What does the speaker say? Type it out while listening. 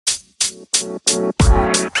Okay,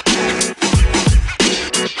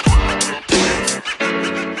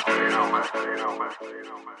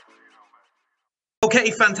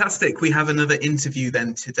 fantastic. We have another interview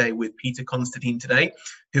then today with Peter Consterdine today,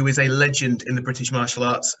 who is a legend in the British martial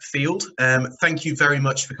arts field. Thank you very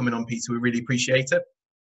much for coming on, Peter. We really appreciate it.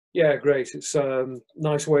 Yeah, great. It's a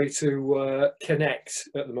nice way to connect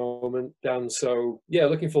at the moment, Dan. So, yeah,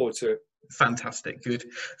 looking forward to it. Fantastic, good.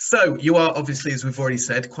 So you are obviously, as we've already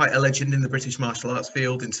said, quite a legend in the British martial arts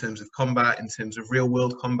field in terms of combat, in terms of real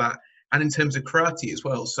world combat, and in terms of karate as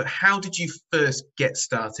well. So how did you first get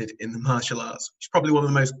started in the martial arts? It's probably one of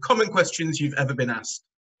the most common questions you've ever been asked.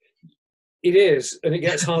 It is, and it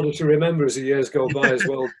gets harder to remember as the years go by as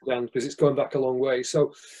well, Dan, because it's going back a long way.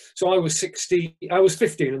 So I was 15, and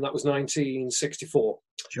that was 1964.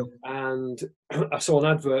 Sure. And I saw an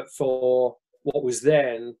advert for what was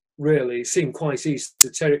then really seemed quite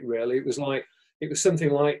esoteric. Really, it was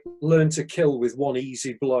something like "Learn to kill with one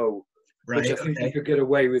easy blow," right? Which I think you could get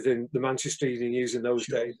away with in the Manchester Evening News in those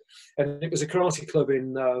days. And it was a karate club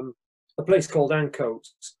in a place called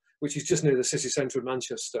Ancoats, which is just near the city centre of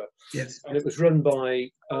Manchester. Yes. And it was run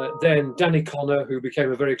by then Danny Connor, who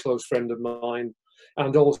became a very close friend of mine,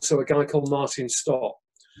 and also a guy called Martin Stott,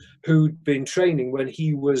 who'd been training when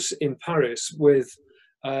he was in Paris with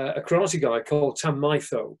a karate guy called Tam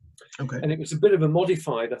Maitho. Okay. And it was a bit of a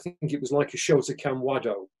modified, I think it was like a Shotokan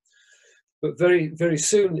Wado. But very, very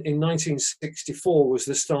soon in 1964 was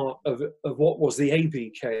the start of what was the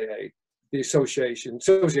ABKA, the Associated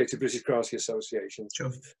British Karate Association,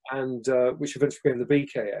 sure. And which eventually became the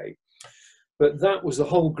BKA. But that was the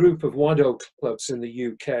whole group of Wado clubs in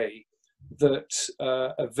the UK that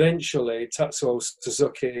eventually Tatsuo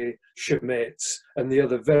Suzuki, Schmidt, and the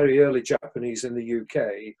other very early Japanese in the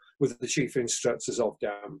UK were the chief instructors of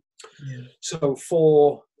DAM. Yeah. So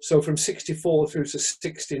from 64 through to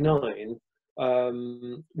 69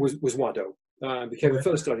 was Wado. Became the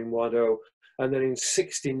first starting Wado. And then in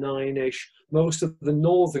 69-ish, most of the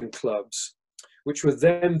northern clubs, which were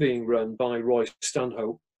then being run by Roy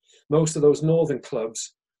Stanhope, most of those northern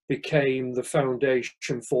clubs became the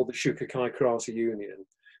foundation for the Shukakai Karate Union,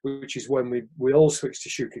 which is when we all switched to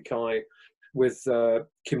Shukakai with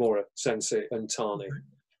Kimura Sensei and Tani.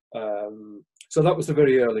 So that was the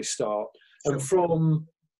very early start. Sure. And from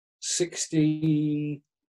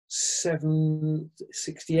 67,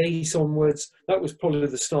 68 onwards, that was probably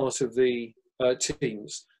the start of the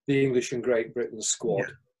teams, the English and Great Britain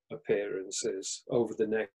squad appearances over the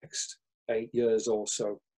next 8 years or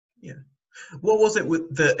so. Yeah. What was it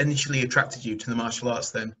that initially attracted you to the martial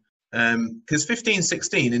arts then? Because 15,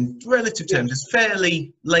 16 in relative terms is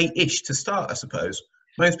fairly late-ish to start, I suppose.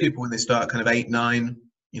 Most people when they start kind of 8, 9,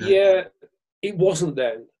 you know. Yeah, it wasn't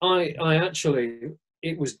then. I actually,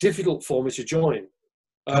 it was difficult for me to join.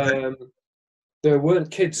 Okay. There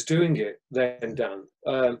weren't kids doing it then, Dan.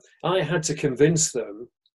 I had to convince them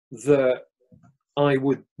that I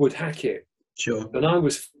would hack it. Sure. And I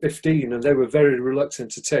was 15 and they were very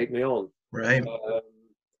reluctant to take me on. Right.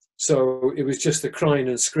 So it was just the crying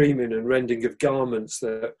and screaming and rending of garments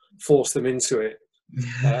that forced them into it.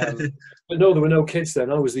 But no, there were no kids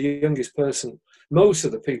then. I was the youngest person. Most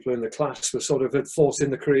of the people in the class were sort of had fought in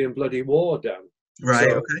the Korean Bloody War, Dan. Right,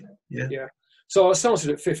 So, okay. Yeah. So I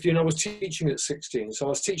started at 15, I was teaching at 16. So I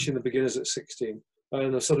was teaching the beginners at 16.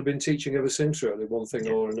 And I've sort of been teaching ever since, really, one thing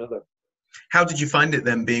or another. How did you find it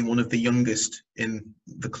then, being one of the youngest in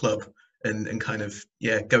the club and kind of,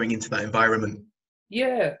 going into that environment?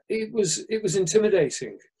 Yeah, it was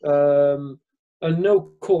intimidating. And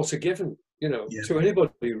no quarter given, to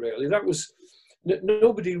anybody, really. That was,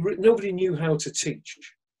 nobody knew how to teach.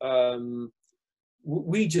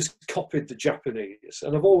 We just copied the Japanese.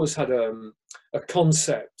 And I've always had a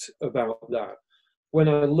concept about that. When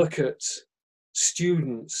I look at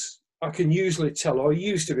students, I can usually tell, or I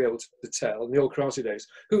used to be able to tell in the old karate days,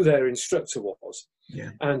 who their instructor was. Yeah.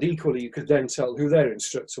 And equally, you could then tell who their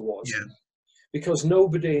instructor was. Yeah. Because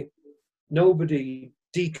nobody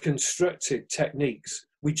deconstructed techniques.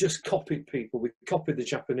 We just copied people. We copied the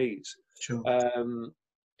Japanese. Sure. And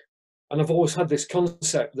I've always had this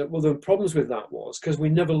concept that, well, the problems with that was because we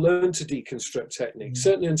never learned to deconstruct techniques,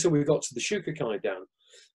 certainly until we got to the Shukakai Dan,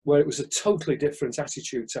 where it was a totally different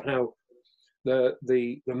attitude to how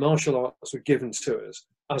the martial arts were given to us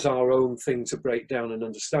as our own thing to break down and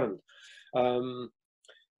understand.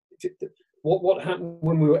 What happened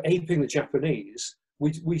when we were aping the Japanese,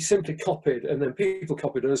 we simply copied, and then people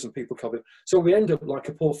copied us and people copied. So we end up like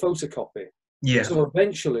a poor photocopy. Yeah. So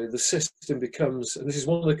eventually the system becomes, and this is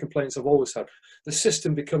one of the complaints I've always had, the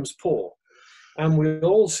system becomes poor. And we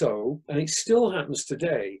also, and it still happens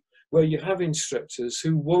today, where you have instructors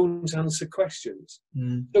who won't answer questions.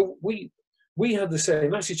 So we had the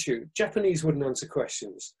same attitude. Japanese wouldn't answer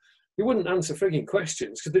questions. They wouldn't answer frigging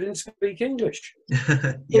questions because they didn't speak English.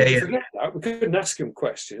 Forget that. We couldn't ask them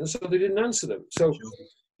questions, so they didn't answer them. So,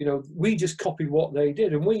 you know, we just copied what they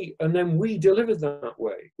did, and then we delivered that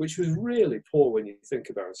way, which was really poor when you think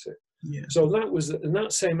about it. So and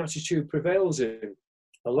that same attitude prevails in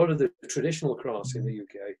a lot of the traditional crafts in the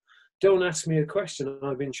UK. Don't ask me a question.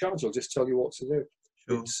 I'm in charge. I'll just tell you what to do.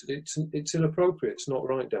 It's inappropriate. It's not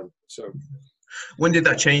right, Dan. So. When did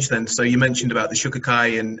that change then? So you mentioned about the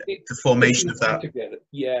Shukakai and the formation of that.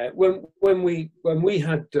 Yeah, when we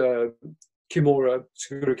had Kimura,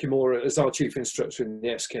 Tsuguru Kimura, as our chief instructor in the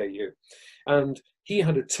SKU, and he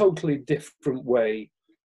had a totally different way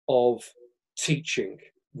of teaching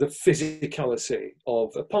the physicality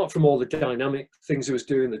of, apart from all the dynamic things he was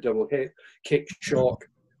doing, the double hip, kick, shock,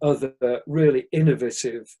 other really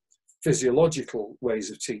innovative physiological ways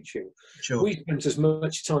of teaching. We spent as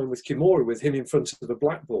much time with Kimura, with him in front of a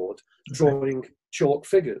blackboard, drawing chalk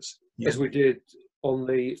figures, as we did on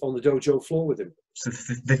the dojo floor with him. So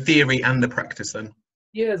the theory and the practice then?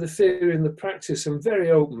 Yeah, the theory and the practice, and very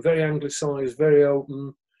open, very anglicised, very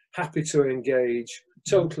open, happy to engage,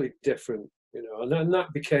 totally different, you know. And then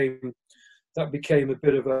that became a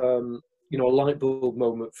bit of a you know, a light bulb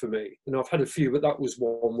moment for me. You know, I've had a few, but that was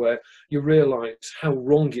one where you realise how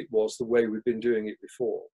wrong it was the way we've been doing it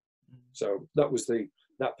before. So that was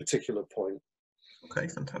that particular point. Okay,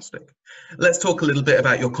 fantastic. Let's talk a little bit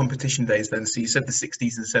about your competition days then. So you said the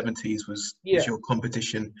 60s and 70s was your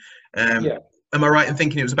competition. Am I right in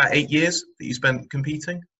thinking it was about 8 years that you spent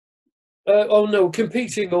competing? Oh no,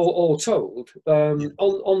 competing all told,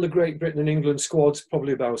 on the Great Britain and England squads,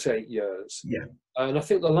 probably about 8 years. And I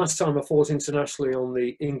think the last time I fought internationally on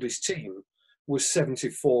the English team was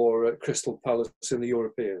 74 at Crystal Palace in the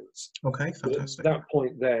Europeans. Okay, fantastic. At that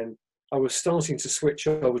point then, I was starting to switch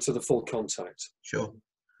over to the full contact.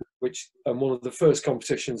 And one of the first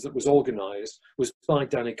competitions that was organised was by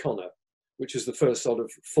Danny Connor, which was the first sort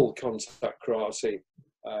of full contact karate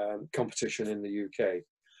competition in the UK.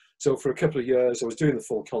 So for a couple of years, I was doing the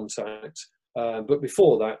full contact, but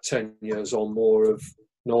before that, 10 years on more of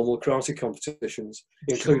normal karate competitions,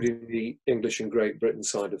 including the English and Great Britain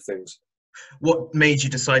side of things. What made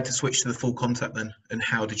you decide to switch to the full contact then, and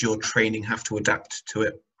how did your training have to adapt to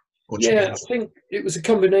it? I think it was a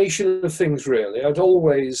combination of things, really.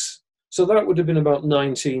 So that would have been about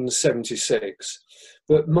 1976,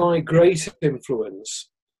 but my great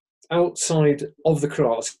influence outside of the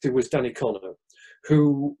karate was Danny Connor,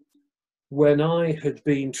 who, when I had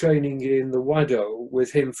been training in the Wado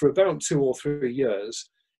with him for about 2 or 3 years,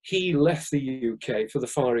 he left the UK for the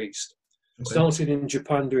Far East. Started in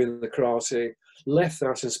Japan doing the karate, left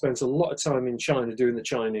that and spent a lot of time in China doing the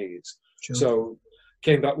Chinese. So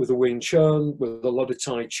came back with a Wing Chun, with a lot of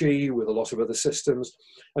Tai Chi, with a lot of other systems,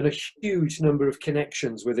 and a huge number of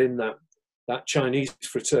connections within that Chinese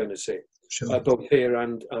fraternity, both here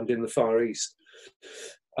and in the Far East.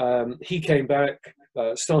 He came back,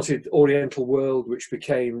 started Oriental World, which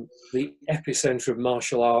became the epicenter of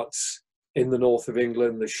martial arts in the north of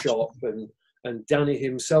England, the shop, and Danny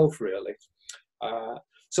himself, really.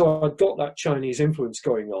 So I'd got that Chinese influence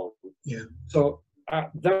going on. So at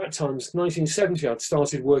that time, 1970, I'd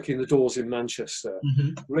started working the doors in Manchester,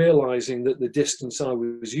 realising that the distance I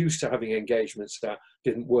was used to having engagements at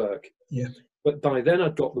didn't work. But by then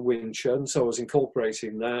I'd got the Wing Chun, so I was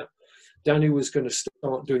incorporating that. Danny was going to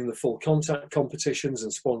start doing the full contact competitions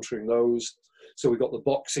and sponsoring those. So we got the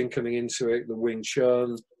boxing coming into it, the Wing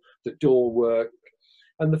Chun, the door work,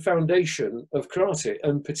 and the foundation of karate,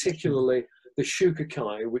 and particularly the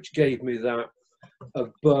Shukakai, which gave me that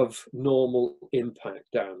above normal impact,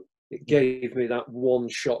 Dan. It gave me that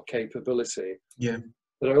one-shot capability that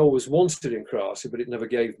I always wanted in karate, but it never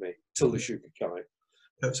gave me till the Shukakai.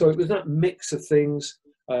 So it was that mix of things,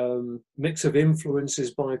 mix of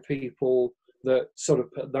influences by people that sort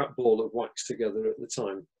of put that ball of wax together at the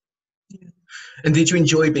time. And did you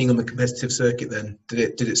enjoy being on the competitive circuit then?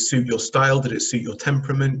 Did it suit your style? Did it suit your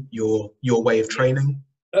temperament, your way of training?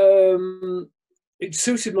 It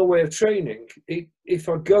suited my way of training. If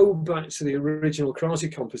I go back to the original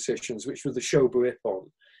karate competitions, which were the Shobu Ippon,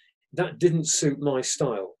 that didn't suit my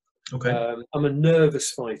style. I'm a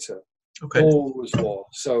nervous fighter, always was.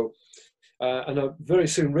 So, and I very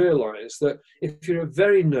soon realised that if you're a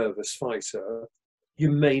very nervous fighter,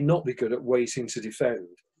 you may not be good at waiting to defend.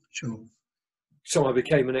 So I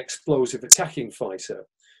became an explosive attacking fighter.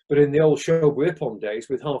 But in the old Shobu Ippon days,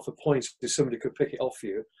 with half a point, if somebody could pick it off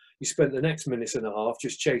you, you spent the next minute and a half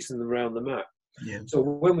just chasing them around the mat. Yeah. So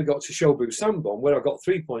when we got to Shobu Sambon, where I got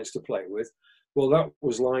 3 points to play with, well, that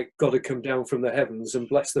was like God had come down from the heavens and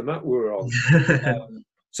blessed the mat we were on.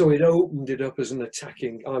 So it opened it up as an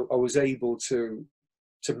attacking. I was able to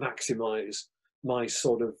maximise my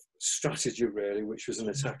sort of strategy, really, which was an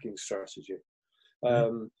attacking strategy.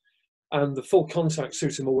 And the full contact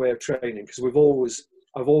suited my way of training, because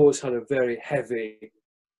I've always had a very heavy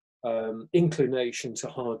inclination to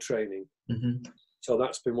hard training. So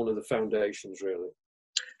that's been one of the foundations, really.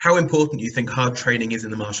 How important do you think hard training is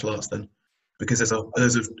in the martial arts then? Because there's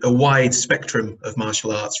a wide spectrum of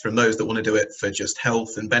martial arts, from those that want to do it for just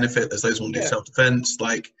health and benefit. There's those who want to do self-defense.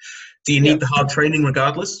 Like, do you need the hard training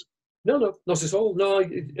regardless? No, not at all. No,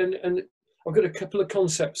 and I've got a couple of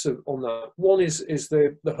concepts on that. One is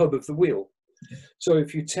the hub of the wheel. So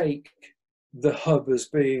if you take the hub as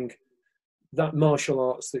being that martial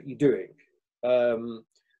arts that you're doing,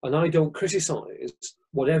 and I don't criticise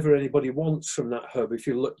whatever anybody wants from that hub if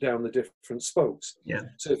you look down the different spokes.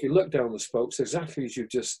 So if you look down the spokes, exactly as you've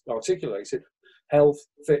just articulated, health,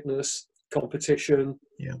 fitness, competition,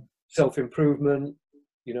 self-improvement,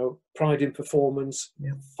 pride in performance,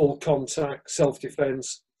 full contact,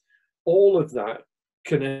 self-defense, all of that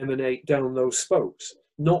can emanate down those spokes.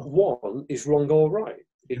 Not one is wrong or right.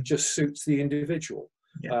 It just suits the individual.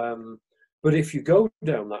 But if you go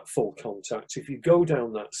down that full contact, if you go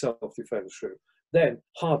down that self-defense route, then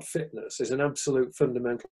hard fitness is an absolute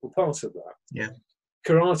fundamental part of that.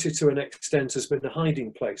 Karate, to an extent, has been a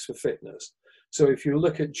hiding place for fitness. So if you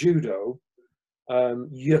look at judo,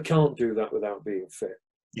 you can't do that without being fit.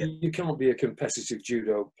 You can't be a competitive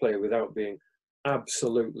judo player without being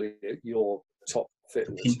absolutely at your top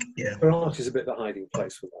fitness. Karate is a bit the hiding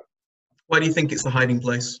place for that. Why do you think it's the hiding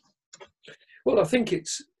place? Well, I think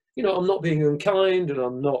it's, I'm not being unkind, and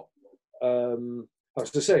I'm not,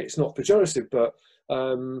 as I say, it's not pejorative, but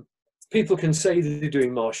people can say that they're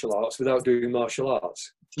doing martial arts without doing martial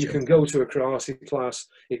arts. You can go to a karate class,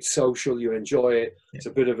 it's social, you enjoy it, it's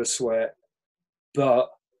a bit of a sweat, but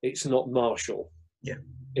it's not martial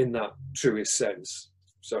in that truest sense.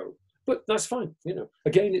 So, but that's fine,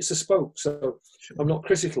 Again, it's a spoke, so I'm not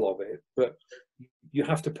critical of it, but you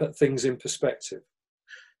have to put things in perspective.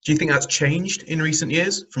 Do you think that's changed in recent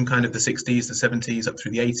years, from kind of the 60s, the 70s, up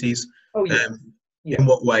through the 80s? Oh, yeah. In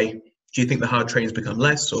what way? Do you think the hard training's become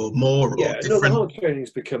less or more or different? No, the hard training's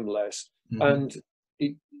become less. And,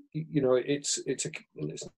 it's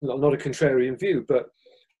not a contrarian view, but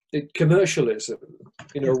commercialism,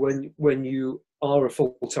 when you are a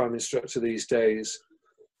full-time instructor these days,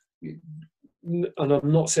 and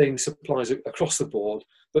I'm not saying this applies across the board,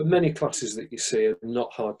 but many classes that you see are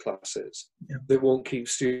not hard classes. They won't keep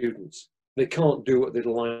students. They can't do what they'd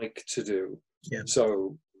like to do.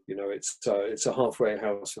 So, it's a halfway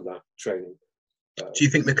house for that training. Do you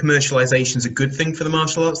think the commercialisation is a good thing for the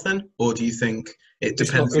martial arts then? Or do you think it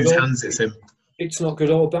depends whose hands it's in? It's not good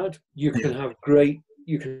or bad. You can have great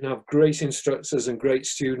instructors and great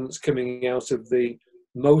students coming out of the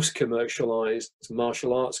most commercialised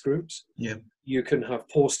martial arts groups. You can have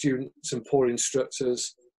poor students and poor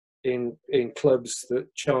instructors in clubs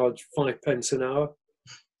that charge 5 pence an hour,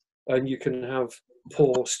 and you can have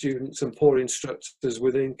poor students and poor instructors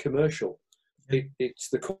within commercial. It's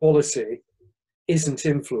the quality isn't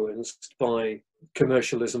influenced by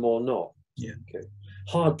commercialism or not.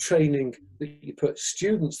 Hard training that you put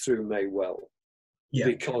students through may well,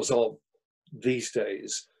 because of these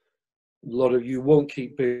days, a lot of you won't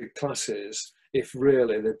keep big classes if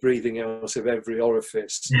really they're breathing out of every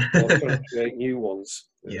orifice or trying to create new ones.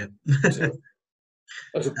 So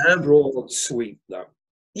that's a broad sweep, that.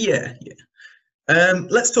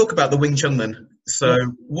 Let's talk about the Wing Chun then. So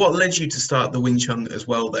what led you to start the Wing Chun as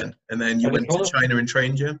well then? And then you went to China and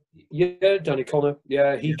trained, Danny Connor.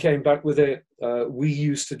 He came back with it. We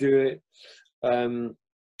used to do it.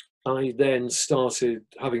 I then started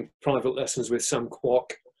having private lessons with Sam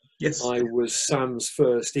Kwok. I was Sam's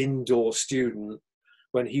first indoor student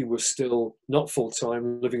when he was still not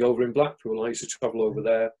full-time, living over in Blackpool. I used to travel over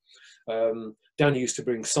there. Danny used to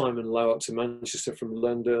bring Simon Lau up to Manchester from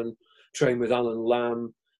London, train with Alan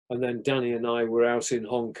Lam, and then Danny and I were out in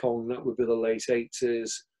Hong Kong. That would be the late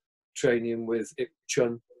 80s, training with Ip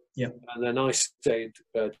Chun. And then I stayed,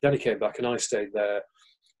 Danny came back and I stayed there,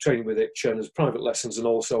 training with Ip Chun as private lessons and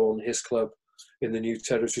also on his club in the New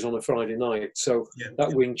Territories on a Friday night. So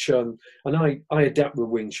that Wing Chun, and I adapt the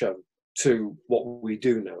Wing Chun to what we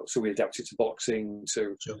do now. So we adapt it to boxing,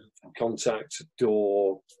 to contact,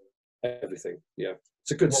 door, everything.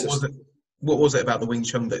 It's a good system. What was it about the Wing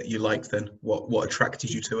Chun that you liked then? What attracted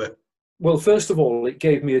you to it? Well, first of all, it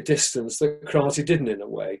gave me a distance that karate didn't, in a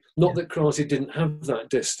way. Not that karate didn't have that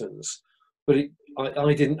distance, but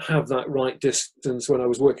I didn't have that right distance when I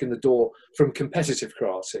was working the door from competitive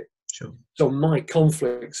karate. Sure. So my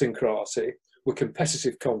conflicts in karate were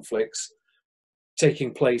competitive conflicts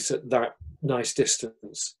taking place at that nice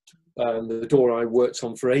distance. The door I worked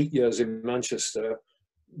on for 8 years in Manchester,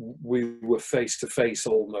 we were face to face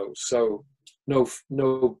almost. So no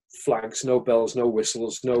flags, no bells, no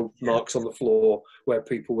whistles, no marks on the floor where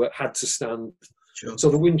people had to stand. Sure. So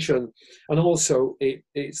the Wing Chun, and also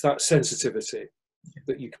it's that sensitivity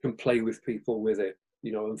that you can play with people with it,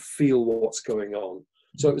 you know, and feel what's going on.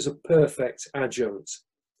 So it was a perfect adjunct,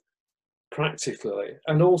 practically,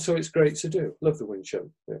 and also it's great to do. Love the Wing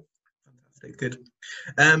Chun. Yeah. Fantastic, good.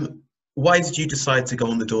 Why did you decide to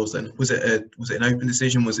go on the doors then? Was it an open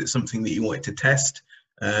decision? Was it something that you wanted to test?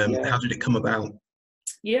 How did it come about?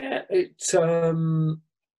 Yeah, I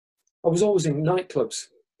was always in nightclubs.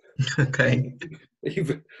 Okay.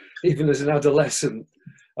 Even as an adolescent,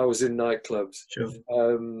 I was in nightclubs. Sure.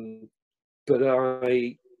 But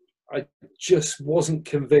I just wasn't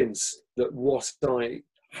convinced that what I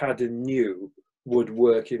had and knew would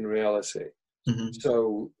work in reality. Mm-hmm.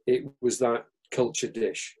 So it was that culture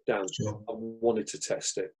dish, Dan. Sure. I wanted to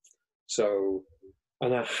test it. So,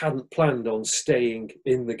 and I hadn't planned on staying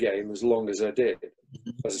in the game as long as I did.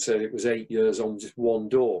 Mm-hmm. As I said, it was 8 years on just one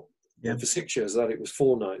door. Yeah. And for 6 years that, it was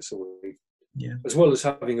 4 nights a week. Yeah. As well as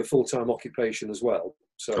having a full-time occupation as well.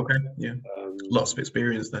 So okay. Yeah. Lots of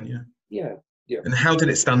experience then. Yeah. Yeah. Yeah. And how did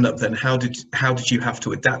it stand up then? How did you have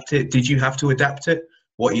to adapt it? Did you have to adapt it?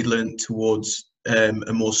 What you learned towards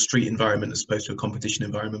a more street environment as opposed to a competition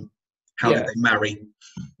environment? How did they marry?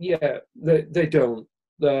 Yeah, they don't.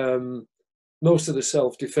 Most of the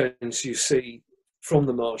self-defense you see from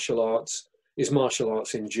the martial arts is martial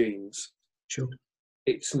arts in genes. Sure.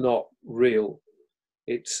 It's not real.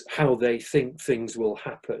 It's how they think things will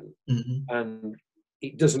happen. Mm-hmm. And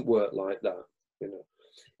it doesn't work like that. You know,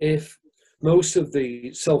 if most of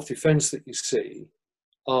the self-defense that you see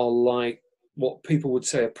are like what people would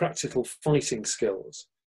say are practical fighting skills.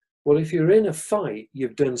 Well, if you're in a fight,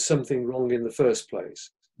 you've done something wrong in the first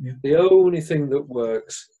place. Yeah. The only thing that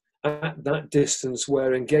works at that distance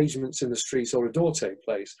where engagements in the streets or a door take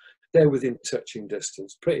place, they're within touching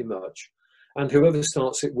distance, pretty much. And whoever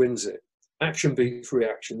starts it wins it. Action beats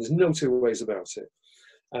reaction. There's no two ways about it.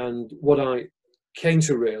 And what I came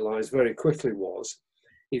to realize very quickly was,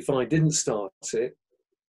 if I didn't start it,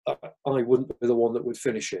 I wouldn't be the one that would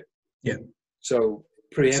finish it. Yeah. So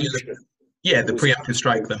preemption. Yeah, the preemptive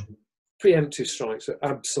strike then. Preemptive strikes,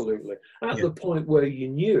 absolutely. At the point where you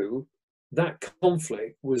knew that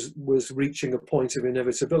conflict was reaching a point of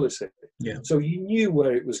inevitability. Yeah. So you knew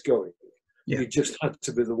where it was going. Yeah. You just had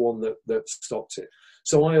to be the one that stopped it.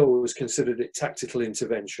 So I always considered it tactical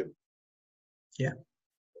intervention. Yeah.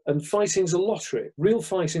 And fighting's a lottery. Real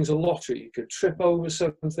fighting's a lottery. You could trip over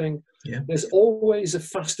something. Yeah. There's always a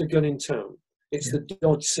faster gun in town. It's the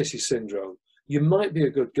Dodge City syndrome. You might be a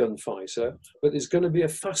good gunfighter, but there's going to be a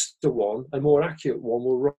faster one, a more accurate one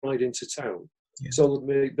will ride into town. Yeah. So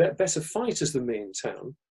they're better fighters than me in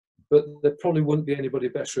town, but there probably wouldn't be anybody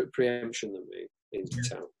better at preemption than me in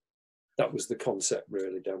town. That was the concept,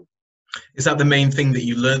 really, Dan. Is that the main thing that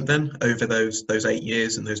you learned then over those 8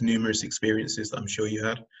 years and those numerous experiences that I'm sure you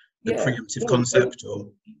had? The preemptive concept?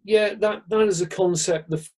 Yeah, that is a concept,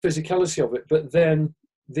 the physicality of it, but then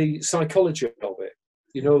the psychology of it.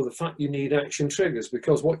 You know, the fact you need action triggers,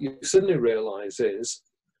 because what you suddenly realise is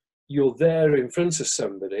you're there in front of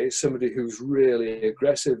somebody who's really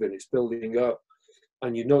aggressive and it's building up,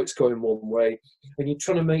 and you know it's going one way, and you're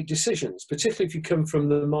trying to make decisions, particularly if you come from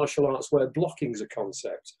the martial arts where blocking is a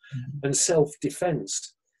concept and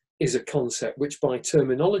self-defense is a concept, which by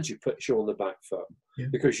terminology puts you on the back foot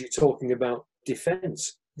because you're talking about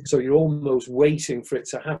defense. So you're almost waiting for it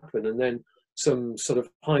to happen, and then some sort of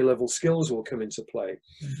high-level skills will come into play.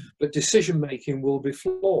 But decision-making will be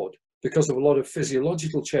flawed because of a lot of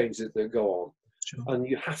physiological changes that go on. Sure. And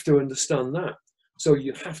you have to understand that. So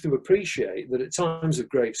you have to appreciate that at times of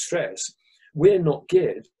great stress, we're not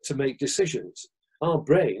geared to make decisions. Our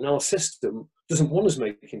brain, our system, doesn't want us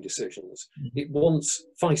making decisions. It wants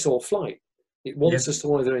fight or flight. It wants us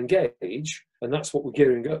to either engage, and that's what we're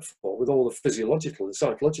gearing up for with all the physiological and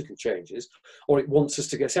psychological changes, or it wants us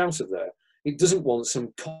to get out of there. It doesn't want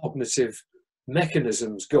some cognitive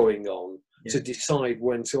mechanisms going on to decide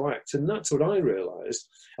when to act. And that's what I realized.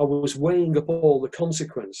 I was weighing up all the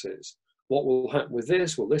consequences. What will happen with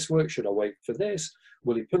this? Will this work? Should I wait for this?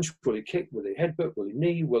 Will he punch? Will he kick? Will he headbutt? Will he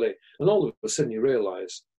knee? Will he? And all of a sudden you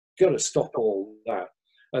realize, got to stop all that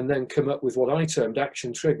and then come up with what I termed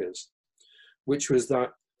action triggers, which was that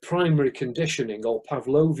primary conditioning or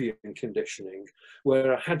Pavlovian conditioning,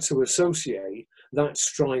 where I had to associate that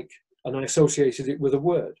strike, and I associated it with a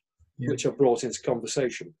word, which I brought into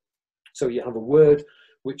conversation. So you have a word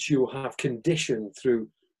which you have conditioned through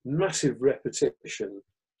massive repetition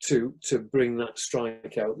to bring that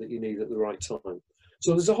strike out that you need at the right time.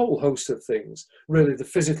 So there's a whole host of things. Really, the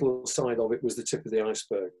physical side of it was the tip of the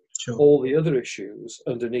iceberg. Sure. All the other issues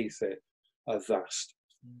underneath it are vast.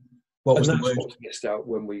 What was and the that's word? what's missed out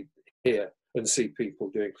when we hear and see people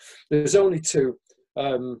doing. There's only two.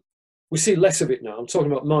 We see less of it now. I'm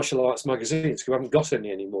talking about martial arts magazines, because we haven't got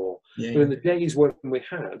any anymore. Yeah, But in the days when we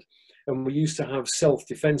had, and we used to have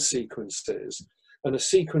self-defense sequences, and a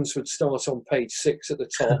sequence would start on page 6 at the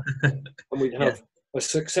top, and we'd have a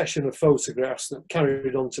succession of photographs that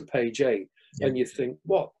carried on to page 8, and you think,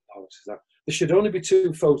 what is that? There should only be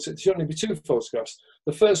two photos. There should only be two photographs.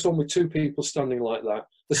 The first one with two people standing like that.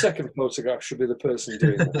 The second photograph should be the person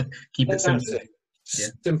doing that. Keep it simple.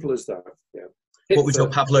 Simple as that. Yeah. What was your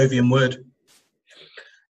Pavlovian word?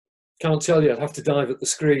 Can't tell you. I'd have to dive at the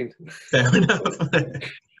screen. Fair enough.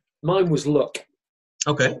 Mine was luck.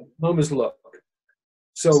 Okay. Mine was luck.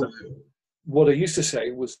 So what I used to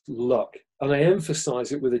say was luck, and I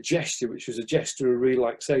emphasise it with a gesture, which was a gesture of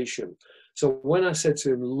relaxation. So when I said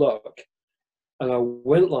to him luck, and I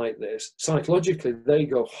went like this, psychologically they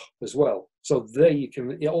go as well. So there you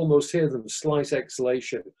can almost hear them slight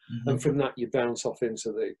exhalation, and from that you bounce off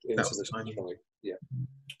into the strike. Yeah,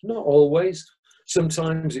 not always.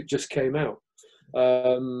 Sometimes it just came out.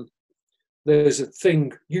 There's a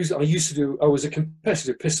thing I was a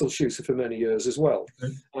competitive pistol shooter for many years as well,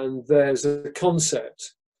 and there's a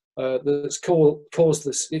concept that's called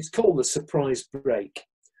the surprise break.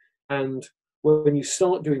 And when you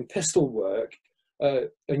start doing pistol work,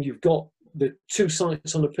 and you've got the two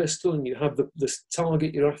sights on a pistol, and you have the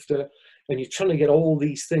target you're after, and you're trying to get all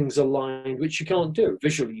these things aligned, which you can't do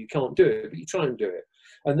visually. You can't do it, but you try and do it.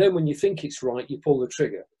 And then when you think it's right, you pull the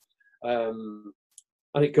trigger,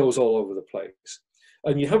 and it goes all over the place.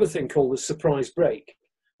 And you have a thing called the surprise break,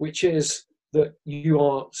 which is that you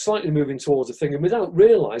are slightly moving towards a thing, and without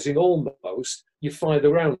realizing, almost, you fire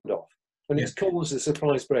the round off. And it's called as a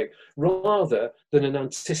surprise break, rather than an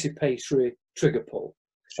anticipatory trigger pull.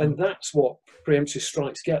 Sure. And that's what preemptive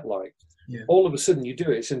strikes get like. All of a sudden you do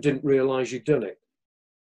it and didn't realize you'd done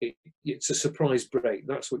it. It's a surprise break.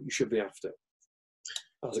 That's what you should be after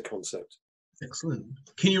as a concept. Excellent.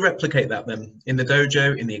 Can you replicate that then in the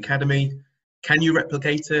dojo, in the academy? Can you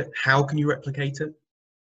replicate it? How can you replicate it?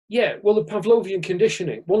 Yeah, well, the Pavlovian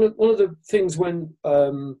conditioning. One of the things when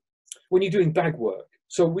you're doing bag work,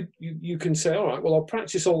 so you can say, all right, well, I'll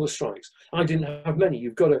practice all the strikes. I didn't have many.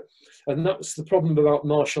 You've got to, and that's the problem about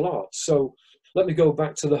martial arts. So let me go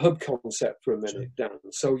back to the hub concept for a minute, Dan.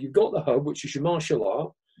 So you've got the hub, which is your martial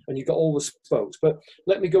art, and you've got all the spokes. But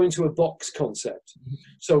let me go into a box concept.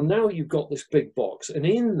 So now you've got this big box, and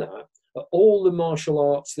in that are all the martial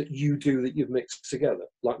arts that you do that you've mixed together.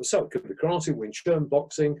 Like myself, it could be karate, Wing Chun,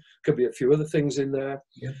 boxing, could be a few other things in there.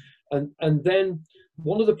 And then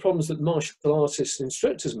one of the problems that martial artists and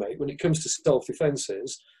instructors make when it comes to self-defense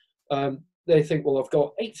is they think, well, I've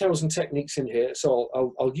got 8,000 techniques in here, so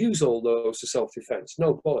I'll use all those for self-defense.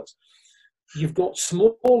 No bollocks. You've got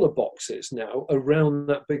smaller boxes now around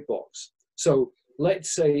that big box. So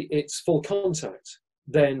let's say it's full contact.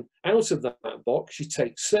 Then out of that box, you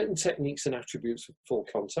take certain techniques and attributes for full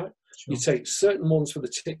contact. You take certain ones for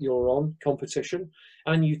the tip you're on, competition,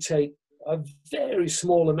 and you take a very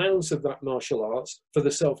small amount of that martial arts for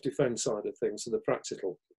the self-defense side of things, so the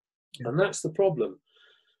practical. And that's the problem,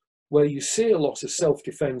 where you see a lot of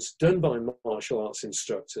self-defense done by martial arts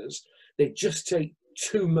instructors. They just take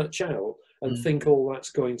too much out and think all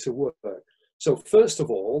that's going to work. So first of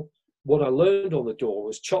all, what I learned on the door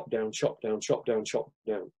was chop down, chop down, chop down, chop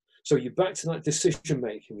down. So you're back to that decision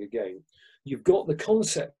making again. You've got the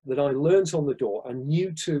concept that I learned on the door. I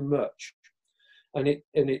knew too much, and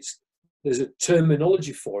there's a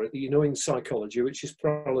terminology for it that you know in psychology, which is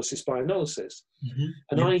paralysis by analysis.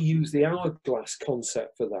 And I use the hourglass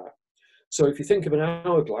concept for that. So if you think of an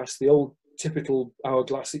hourglass, the old typical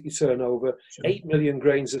hourglass that you turn over, 8 million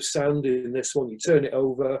grains of sand in this one, you turn it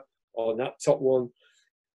over on that top one,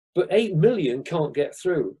 but 8 million can't get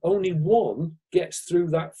through. Only one gets through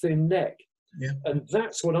that thin neck. And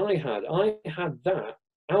that's what I had. I had that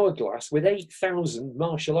hourglass with 8,000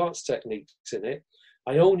 martial arts techniques in it.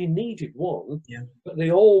 I only needed one, but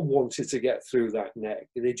they all wanted to get through that neck.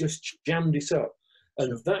 They just jammed it up.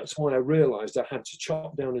 And that's why I realized I had to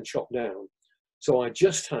chop down and chop down. So I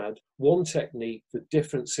just had one technique for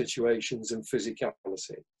different situations and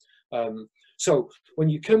physicality. So when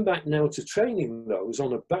you come back now to training those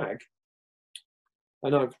on a bag,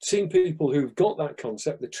 and I've seen people who've got that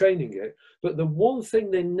concept, they're training it, but the one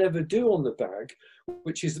thing they never do on the bag,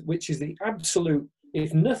 which is the absolute,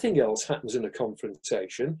 if nothing else happens in a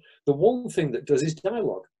confrontation, the one thing that does is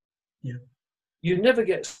dialogue. Yeah. You never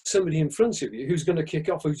get somebody in front of you who's going to kick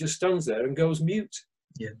off, who just stands there and goes mute.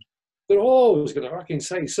 Yeah. They're always going to fucking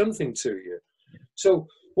say something to you. Yeah. So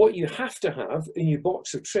what you have to have in your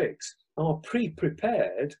box of tricks are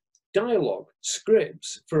pre-prepared dialogue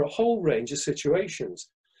scripts for a whole range of situations,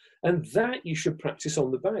 and that you should practice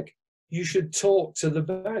on the bag. You should talk to the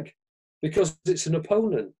bag because it's an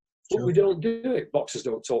opponent. But Sure. we don't do it. Boxers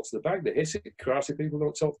don't talk to the bag, they hit it. Karate people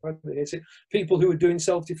don't talk to the bag, they hit it. People who are doing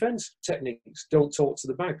self-defense techniques don't talk to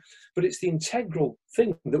the bag. But it's the integral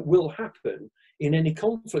thing that will happen in any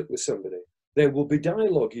conflict with somebody. There will be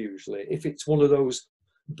dialogue usually if it's one of those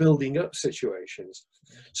building up situations.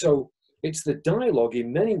 So it's the dialogue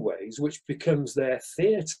in many ways which becomes their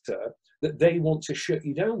theatre that they want to shut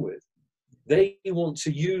you down with. They want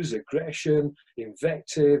to use aggression,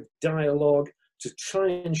 invective, dialogue to try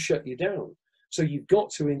and shut you down. So you've got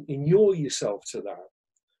to inure yourself to that.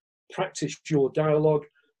 Practice your dialogue,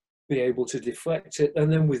 be able to deflect it,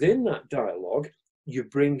 and then within that dialogue, you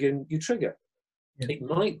bring in your trigger. Yeah. It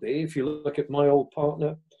might be, if you look at my old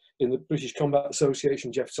partner in the British Combat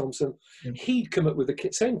Association, Jeff Thompson, he'd come up with the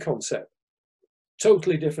same concept.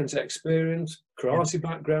 Totally different experience, karate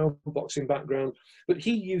background, boxing background, but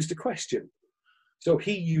he used a question. So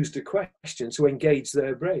he used a question to engage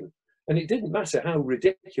their brain. And it didn't matter how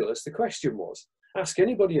ridiculous the question was. Ask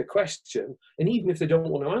anybody a question, and even if they don't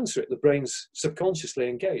want to answer it, the brain's subconsciously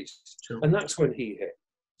engaged. Sure. And that's when he hit.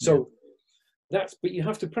 So but you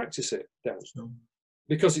have to practice it, Dan. Sure.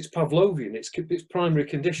 Because it's Pavlovian, it's primary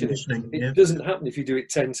conditioning. It doesn't happen if you do it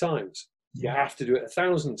 10 times. You have to do it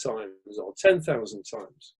 1,000 times or 10,000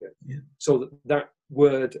 times. So that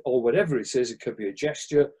word or whatever it is, it could be a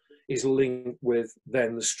gesture, is linked with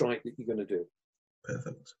then the strike that you're going to do.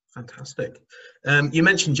 Perfect. Fantastic. You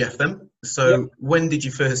mentioned Jeff then. So when did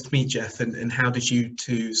you first meet Jeff, and how did you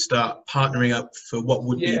two start partnering up for what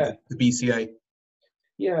would be the BCA?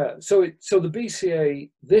 Yeah, so the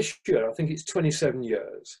BCA this year, I think it's 27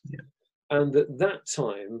 years. Yeah. And at that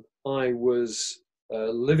time, I was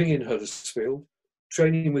living in Huddersfield,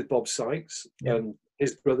 training with Bob Sykes and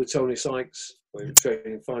his brother Tony Sykes. We were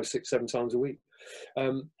training 5, 6, 7 times a week.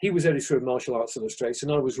 He was editor of Martial Arts Illustrated,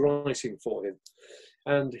 and I was writing for him.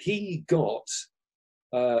 And he got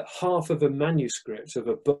half of a manuscript of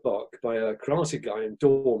a book by a karate guy in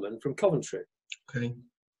Dorman from Coventry. Okay.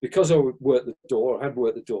 Because I had worked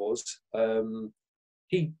the doors,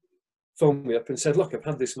 he phoned me up and said, look, I've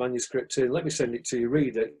had this manuscript in, let me send it to you,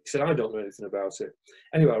 read it. He said, I don't know anything about it.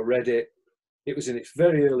 Anyway, I read it. It was in its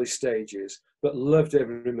very early stages, but loved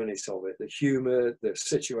every minute of it, the humour, the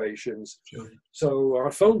situations. Sure. So I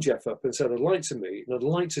phoned Jeff up and said, I'd like to meet and I'd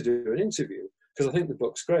like to do an interview because I think the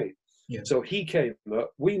book's great. Yeah. So he came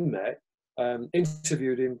up, we met,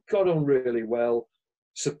 interviewed him, got on really well,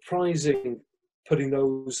 surprising, putting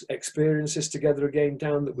those experiences together again,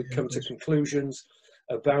 down that we'd come to conclusions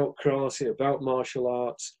about karate, about martial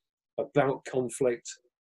arts, about conflict.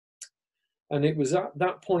 And it was at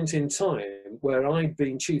that point in time where I'd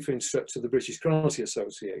been chief instructor of the British Karate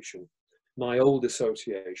Association, my old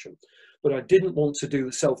association, but I didn't want to do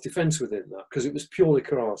the self-defense within that because it was purely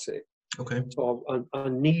karate. Okay. So I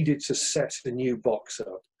needed to set a new box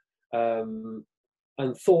up,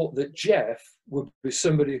 and thought that Jeff would be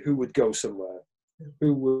somebody who would go somewhere,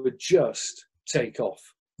 who would just take off,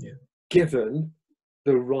 given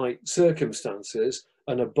the right circumstances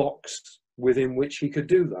and a box within which he could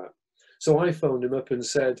do that. So I phoned him up and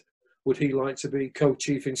said, would he like to be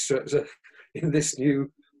co-chief instructor in this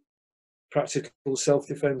new practical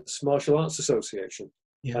self-defense martial arts association?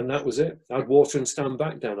 Yeah. And that was it. I'd water and stand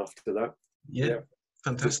back down after that. Yeah.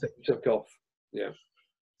 Fantastic. Just took off. Yeah.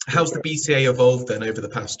 How's the BCA evolved then over the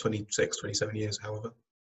past 26, 27 years, however?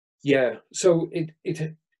 Yeah. So it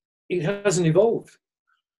hasn't evolved.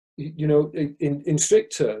 You know, in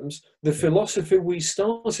strict terms, the philosophy we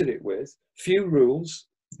started it with, few rules,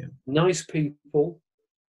 nice people,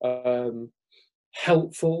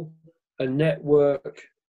 helpful, a network,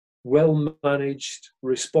 well managed,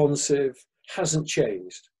 responsive, hasn't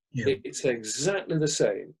changed. It's exactly the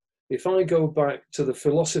same. If I go back to the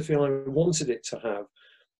philosophy I wanted it to have,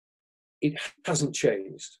 it hasn't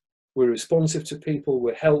changed. We're responsive to people,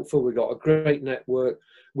 we're helpful, we've got a great network,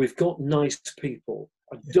 we've got nice people.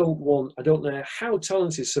 I don't know how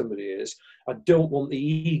talented somebody is, I don't want the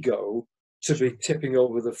ego to be tipping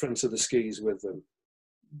over the front of the skis with them.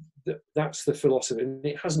 that's the philosophy, and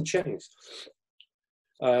it hasn't changed.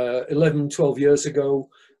 11, 12 years ago,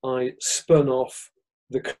 I spun off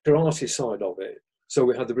the karate side of it. So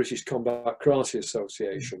we had the British Combat Karate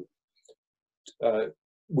Association,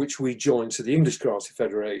 which we joined to the English Karate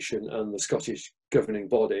Federation and the Scottish governing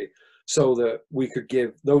body, so that we could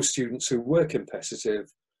give those students who were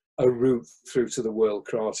competitive a route through to the world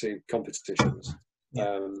karate competitions.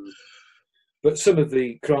 Yeah. But some of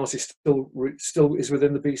the karate still is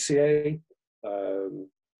within the BCA.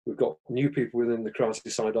 We've got new people within the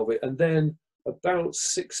karate side of it. And then about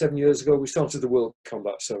 6, 7 years ago, we started the World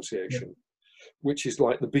Combat Association, which is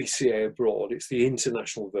like the BCA abroad. It's the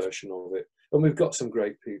international version of it. And we've got some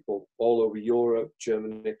great people all over Europe,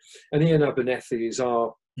 Germany. And Ian Abernethy is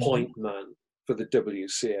our point man for the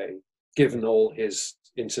WCA, given all his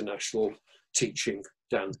international teaching,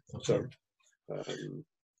 Dan. So,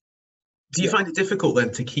 do you find it difficult then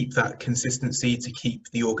to keep that consistency, to keep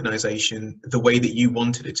the organisation the way that you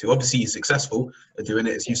wanted it to? Obviously, you're successful at doing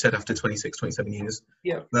it, as you said, after 26, 27 years.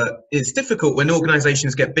 Yeah. But it's difficult when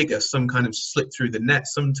organisations get bigger. Some kind of slip through the net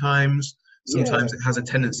sometimes. Sometimes it has a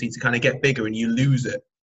tendency to kind of get bigger and you lose it.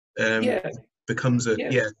 It becomes a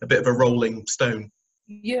bit of a rolling stone.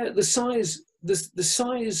 Yeah, the size,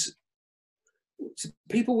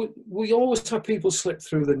 people, we always have people slip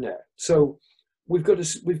through the net. So we've got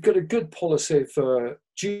a good policy for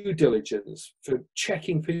due diligence, for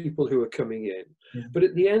checking people who are coming in. Yeah. But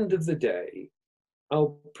at the end of the day,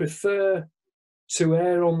 I'll prefer to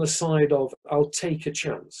err on the side of I'll take a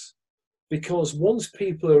chance, because once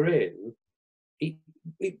people are in,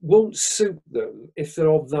 it won't suit them if they're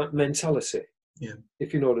of that mentality. Yeah.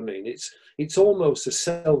 If you know what I mean. It's almost a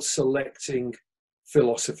self-selecting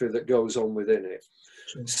philosophy that goes on within it.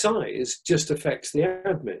 Sure. Size just affects the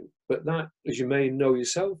admin, but that, as you may know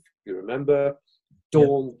yourself, you remember,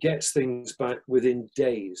 Dawn gets things back within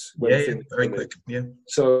days. When very quick. Yeah.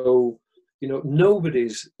 So, you know,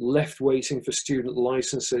 nobody's left waiting for student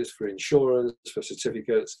licenses, for insurance, for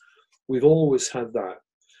certificates. We've always had that.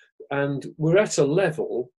 And we're at a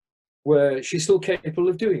level where she's still capable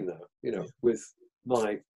of doing that, you know, with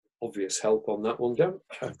my obvious help on that one, Dan.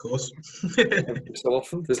 Of course. So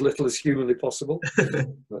often, as little as humanly possible.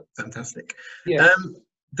 Fantastic. Yeah.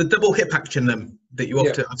 The double hip action then, that you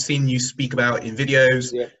often, I've seen you speak about in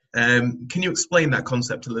videos. Yeah. Can you explain that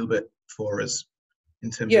concept a little bit for us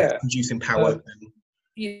in terms of inducing power?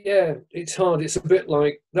 Yeah, it's hard. It's a bit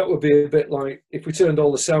like, that would be a bit like if we turned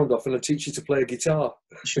all the sound off and I teach you to play a guitar.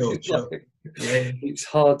 Sure, sure. It's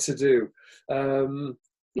hard to do.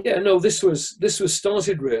 This was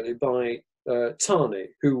started really by Tani,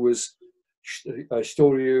 who was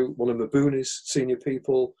Shtoryu, one of Mabune's senior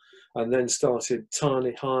people, and then started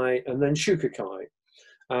Tani High and then Shukakai.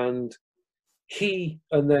 And he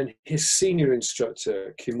and then his senior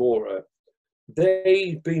instructor, Kimura,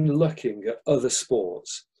 they've been looking at other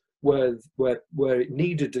sports where it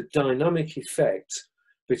needed a dynamic effect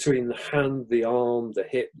between the hand, the arm, the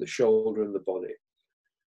hip, the shoulder, and the body.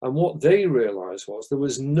 And what they realized was there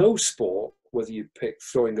was no sport, whether you pick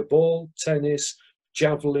throwing a ball, tennis,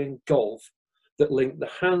 javelin, golf, that linked the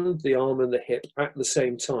hand, the arm, and the hip at the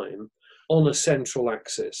same time on a central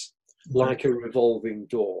axis, like a revolving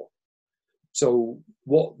door. So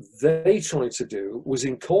what they tried to do was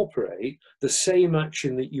incorporate the same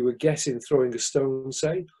action that you were getting throwing a stone,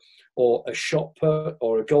 say, or a shot put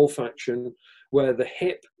or a golf action, where the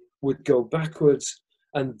hip would go backwards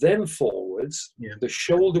and then forwards. Yeah. The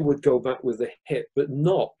shoulder would go back with the hip, but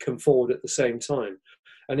not come forward at the same time.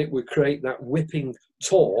 And it would create that whipping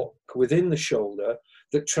torque within the shoulder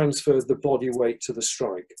that transfers the body weight to the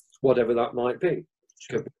strike, whatever that might be.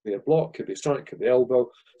 Could be a block, could be a strike, could be elbow.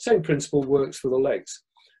 Same principle works for the legs.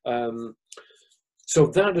 So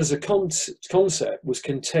that as a concept was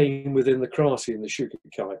contained within the karate and the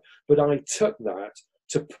Shukakai, but I took that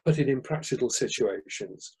to put it in practical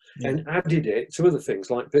situations and added it to other things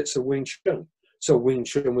like bits of Wing Chun. So Wing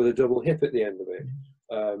Chun with a double hip at the end of it.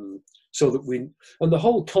 So that and the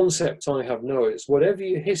whole concept I have now is whatever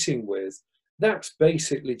you're hitting with, that's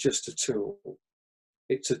basically just a tool.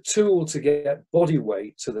 It's a tool to get body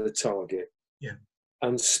weight to the target. Yeah.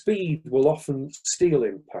 And speed will often steal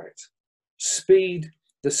impact.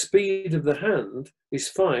 The speed of the hand is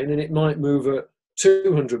fine, and it might move at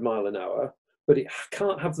 200 miles an hour, but it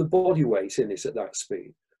can't have the body weight in it at that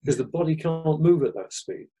speed, because the body can't move at that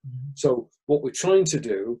speed. So what we're trying to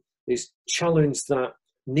do is challenge that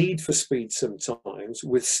need for speed sometimes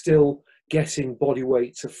with still getting body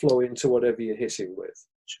weight to flow into whatever you're hitting with.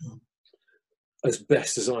 Sure. As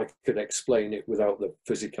best as I could explain it without the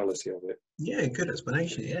physicality of it. Yeah, good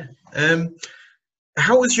explanation, yeah.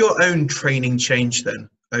 How has your own training changed then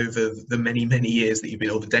over the many years that you've been,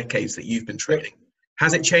 or the decades that you've been Yep. training?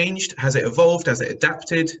 Has it changed? Has it evolved? Has it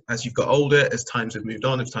adapted as you've got older, as times have moved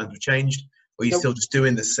on, as times have changed? Or are you Nope. still just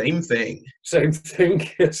doing the same thing? Same thing.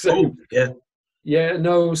 Oh, yeah. Yeah,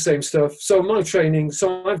 no, same stuff. So my training,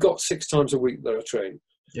 so I've got 6 times a week that I train.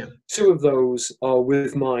 Yeah. 2 of those are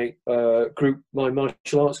with my group, my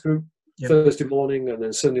martial arts group, Yeah. Thursday morning and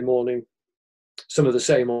then Sunday morning. Some of the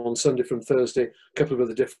same on Sunday from Thursday, a couple of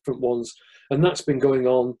other different ones. And that's been going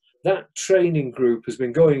on. That training group has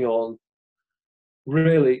been going on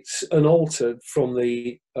really unaltered from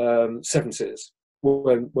the 70s.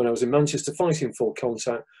 When I was in Manchester fighting full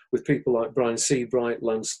contact with people like Brian Seabright,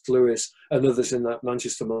 Lance Lewis, and others in that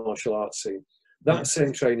Manchester martial arts scene. That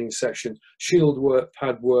same training session, shield work,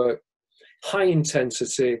 pad work, high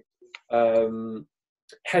intensity,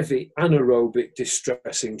 heavy anaerobic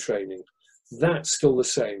distressing training. That's still the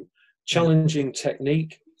same. Challenging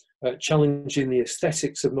technique, challenging the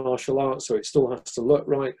aesthetics of martial arts, so it still has to look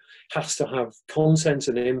right, has to have content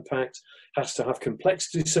and impact, has to have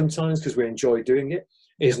complexity sometimes because we enjoy doing it,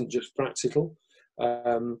 isn't just practical.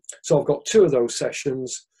 So I've got 2 of those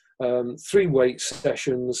sessions, 3 weight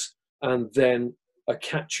sessions, and then a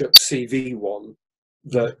catch-up CV one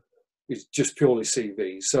that is just purely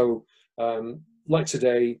CV. So like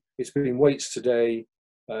today, it's been weights today,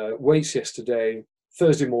 weights yesterday,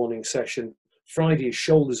 Thursday morning session, Friday is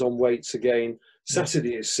shoulders on weights again,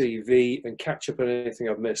 Saturday is CV and catch up on anything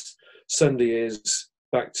I've missed. Sunday is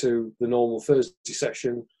back to the normal Thursday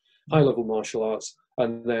session, high level martial arts,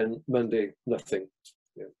 and then Monday, nothing.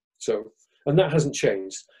 Yeah. So, and that hasn't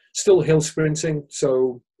changed. Still hill sprinting,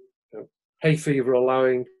 so hay fever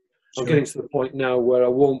allowing. I'm getting to the point now where I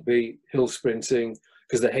won't be hill sprinting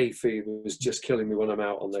because the hay fever is just killing me when I'm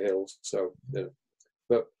out on the hills. So,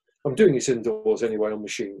 but I'm doing it indoors anyway on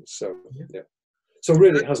machines. So, yeah. So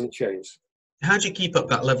really, it hasn't changed. How do you keep up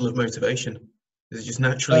that level of motivation? Is it just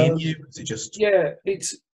naturally in you? Is it just? Yeah,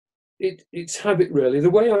 it's habit really. The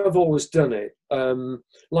way I've always done it,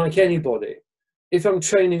 like anybody, if I'm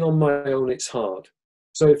training on my own, it's hard.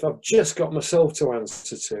 So if I've just got myself to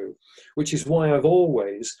answer to, which is why I've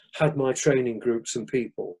always had my training groups and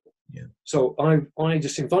people. Yeah. So I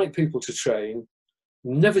just invite people to train,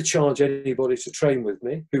 never charge anybody to train with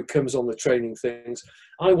me who comes on the training things.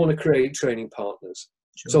 I want to create training partners.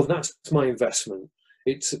 Sure. So that's my investment.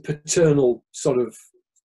 It's a paternal sort of,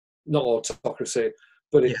 not autocracy,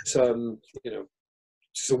 but it's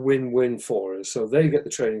it's a win-win for us. So they get the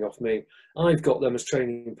training off me. I've got them as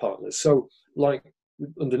training partners. So like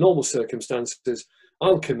under normal circumstances,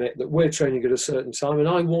 I'll commit that we're training at a certain time and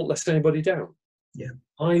I won't let anybody down. Yeah.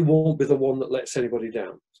 I won't be the one that lets anybody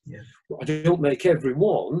down. Yeah. I don't make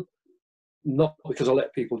everyone, not because I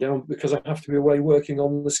let people down, because I have to be away working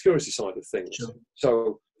on the security side of things. Sure.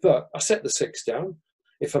 So, but I set the 6 down.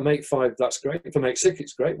 If I make 5, that's great. If I make 6,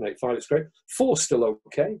 it's great. Make 5, it's great. 4's still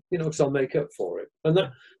okay, because I'll make up for it. And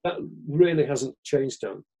that really hasn't changed,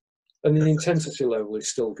 Dan. And the intensity level is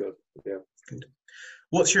still good. Yeah. Good.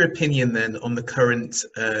 What's your opinion then on the current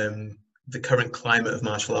climate of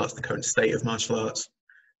martial arts, the current state of martial arts?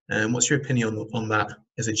 What's your opinion on that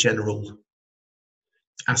as a general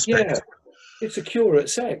aspect? Yeah, it's a cure at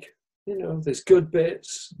seg. There's good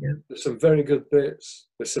bits, there's some very good bits,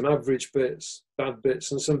 there's some average bits, bad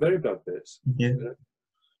bits, and some very bad bits. Yeah.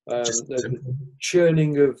 The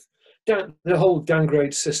churning of the whole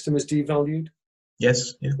downgrade system is devalued.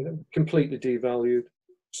 Yes. Yeah. Completely devalued.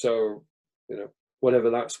 So, whatever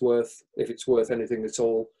that's worth, if it's worth anything at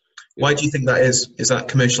all. Why do you think that is? Is that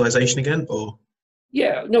commercialization again, or?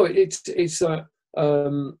 Yeah, no, it's that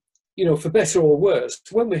for better or worse,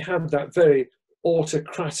 when we have that very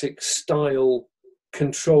autocratic style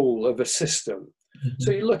control of a system.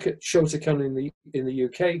 So you look at Shotokan in the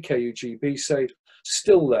UK, KUGB say,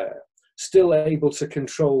 still there, still able to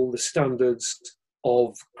control the standards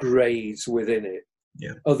of grades within it.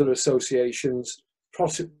 Yeah. Other associations,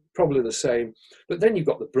 probably the same. But then you've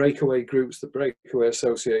got the breakaway groups, the breakaway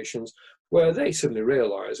associations, where they suddenly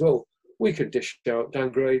realise, well, we could dish out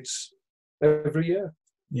downgrades every year.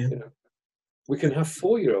 Yeah. We can have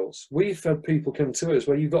 4-year-olds. We've had people come to us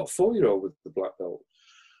where you've got a 4-year-old with the black belt.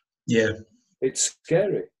 Yeah. It's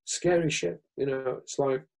scary shit. It's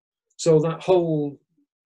like, so that whole,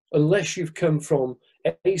 unless you've come from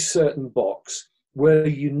a certain box where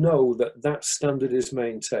that standard is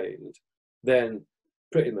maintained, then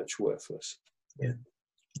pretty much worthless. Yeah.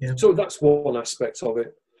 Yeah. So that's one aspect of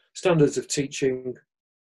it. Standards of teaching,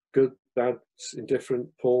 good, bad, indifferent,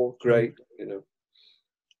 poor, great, The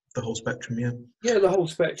whole spectrum, yeah. Yeah, the whole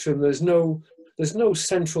spectrum. There's no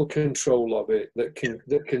central control of it that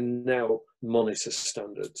can now monitor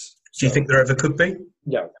standards. Do you think there ever could be?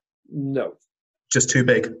 No, no. Just too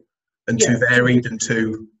big and Yeah, too varied and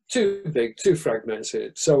too... Too big, too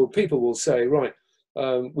fragmented. So people will say, right,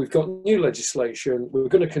 we've got new legislation, we're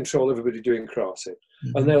going to control everybody doing karate.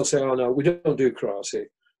 And they'll say, oh no, we don't do karate.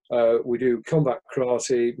 We do combat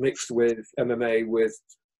karate mixed with MMA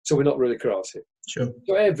so we're not really karate. Sure.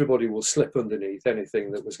 So everybody will slip underneath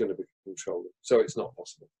anything that was going to be controlled. So it's not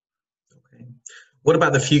possible. Okay. What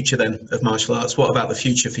about the future then of martial arts? What about the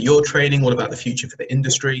future for your training? What about the future for the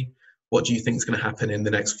industry? What do you think is going to happen in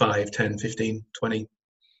the next 5, 10, 15, 20?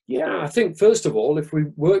 Yeah, I think first of all, if we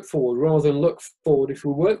work forward rather than look forward, if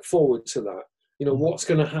we work forward to that, what's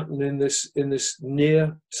going to happen in this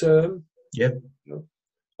near term? Yeah.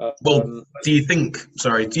 Well, do you think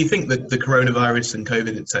that the coronavirus and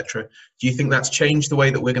COVID, etc., do you think that's changed the way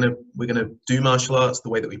that we're gonna do martial arts, the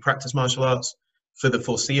way that we practice martial arts for the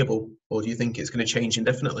foreseeable, or do you think it's going to change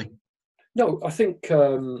indefinitely? No, I think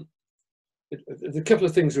a couple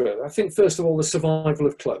of things really. I think first of all, the survival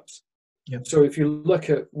of clubs. Yeah. So if you look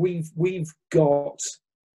at we've got,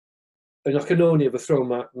 and I can only ever throw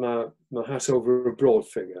my hat over a broad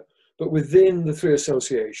figure, but within the 3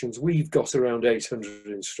 associations, we've got around 800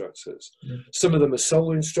 instructors. Yeah. Some of them are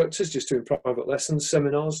solo instructors, just doing private lessons,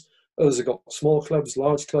 seminars. Others have got small clubs,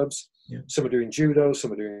 large clubs. Yeah. Some are doing judo,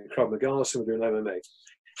 some are doing Krav Maga, some are doing MMA.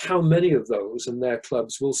 How many of those and their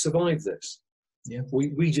clubs will survive this? Yeah.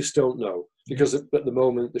 We just don't know, because at the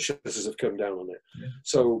moment the shutters have come down on it. Yeah.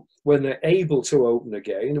 So when they're able to open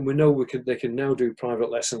again, and we know they can now do private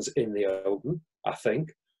lessons in the open, I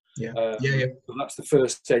think. Yeah. So that's the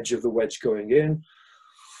first edge of the wedge going in.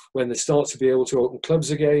 When they start to be able to open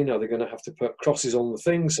clubs again, are they going to have to put crosses on the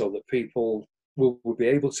thing so that people will be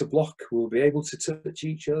able to block, will be able to touch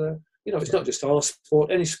each other? It's not just our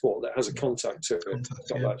sport, any sport that has a contact to it,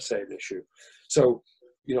 it's got that same issue. So,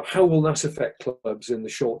 how will that affect clubs in the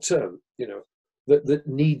short term, that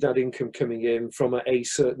need that income coming in from a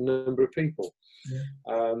certain number of people?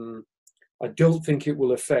 Yeah. I don't think it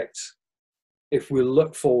will affect, if we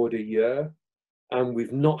look forward a year and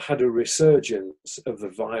we've not had a resurgence of the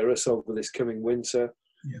virus over this coming winter,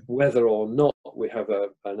 whether or not we have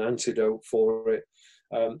an antidote for it,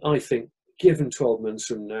 I think given 12 months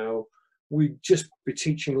from now, we'd just be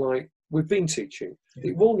teaching like we've been teaching.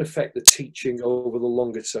 It won't affect the teaching over the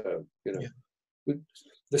longer term.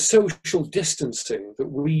 The social distancing that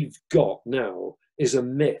we've got now is a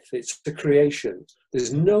myth. It's a creation.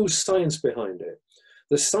 There's no science behind it.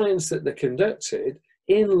 The science that they conducted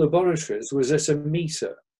in laboratories was at a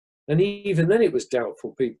meter. And even then it was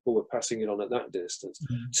doubtful people were passing it on at that distance.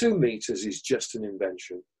 2 meters is just an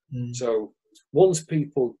invention. So once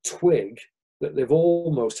people twig that they've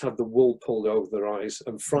almost had the wool pulled over their eyes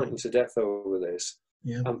and frightened to death over this,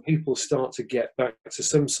 and people start to get back to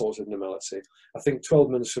some sort of normality, I think 12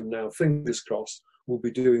 months from now, fingers crossed, we'll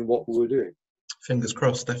be doing what we were doing. Fingers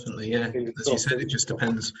crossed, definitely, yeah. As you said, it just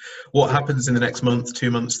depends what happens in the next month,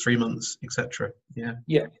 2 months, 3 months, etc. Yeah.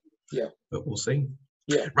 But we'll see.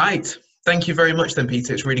 Yeah. Right. Thank you very much then,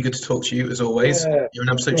 Peter. It's really good to talk to you, as always. You're an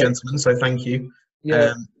absolute gentleman, so thank you.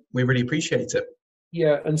 Yeah. We really appreciate it.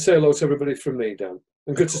 Yeah, and say hello to everybody from me, Dan.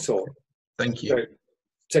 And good to talk. Thank you. Great.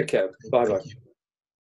 Take care. Bye-bye.